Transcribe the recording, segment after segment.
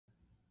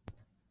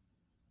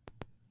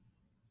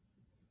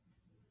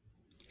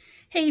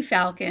Hey,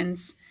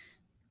 Falcons.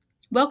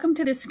 Welcome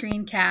to this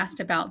screencast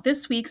about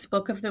this week's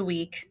book of the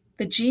week,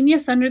 The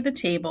Genius Under the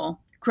Table,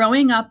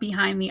 Growing Up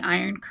Behind the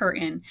Iron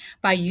Curtain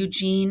by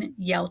Eugene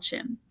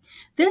Yelchin.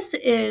 This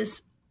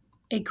is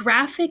a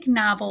graphic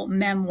novel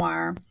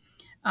memoir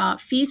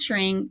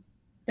featuring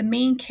the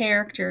main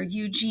character,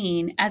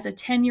 Eugene, as a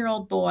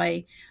 10-year-old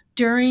boy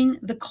during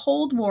the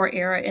Cold War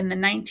era in the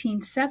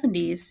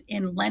 1970s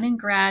in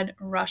Leningrad,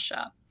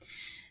 Russia.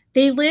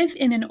 They live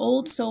in an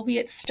old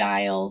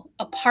Soviet-style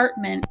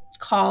apartment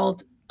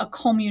called a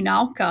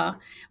kommunalka,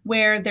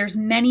 where there's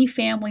many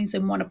families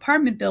in one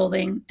apartment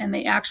building, and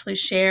they actually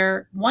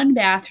share one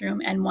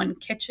bathroom and one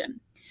kitchen.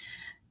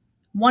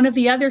 One of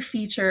the other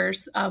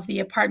features of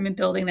the apartment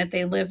building that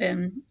they live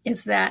in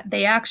is that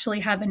they actually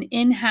have an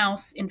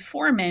in-house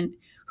informant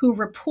who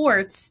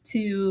reports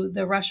to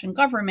the Russian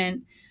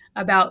government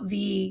about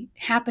the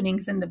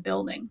happenings in the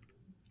building.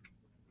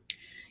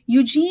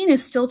 Eugene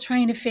is still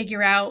trying to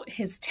figure out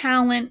his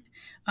talent,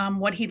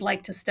 what he'd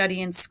like to study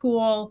in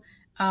school.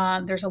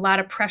 There's a lot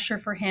of pressure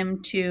for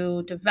him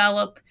to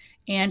develop,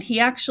 and he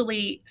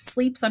actually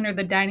sleeps under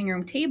the dining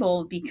room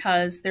table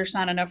because there's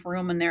not enough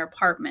room in their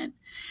apartment.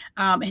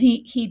 And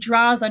he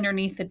draws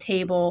underneath the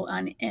table,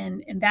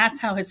 and that's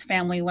how his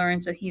family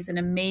learns that he's an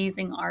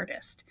amazing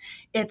artist.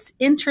 It's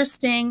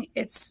interesting.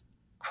 It's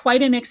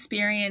quite an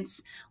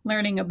experience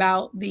learning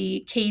about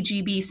the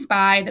KGB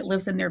spy that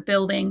lives in their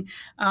building.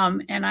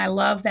 And I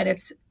love that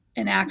it's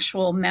an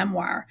actual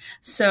memoir.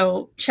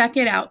 So check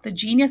it out, The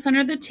Genius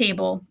Under the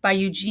Table by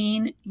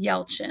Eugene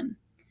Yelchin.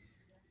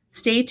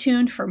 Stay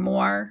tuned for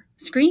more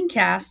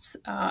screencasts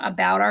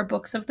about our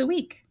books of the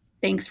week.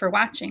 Thanks for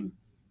watching.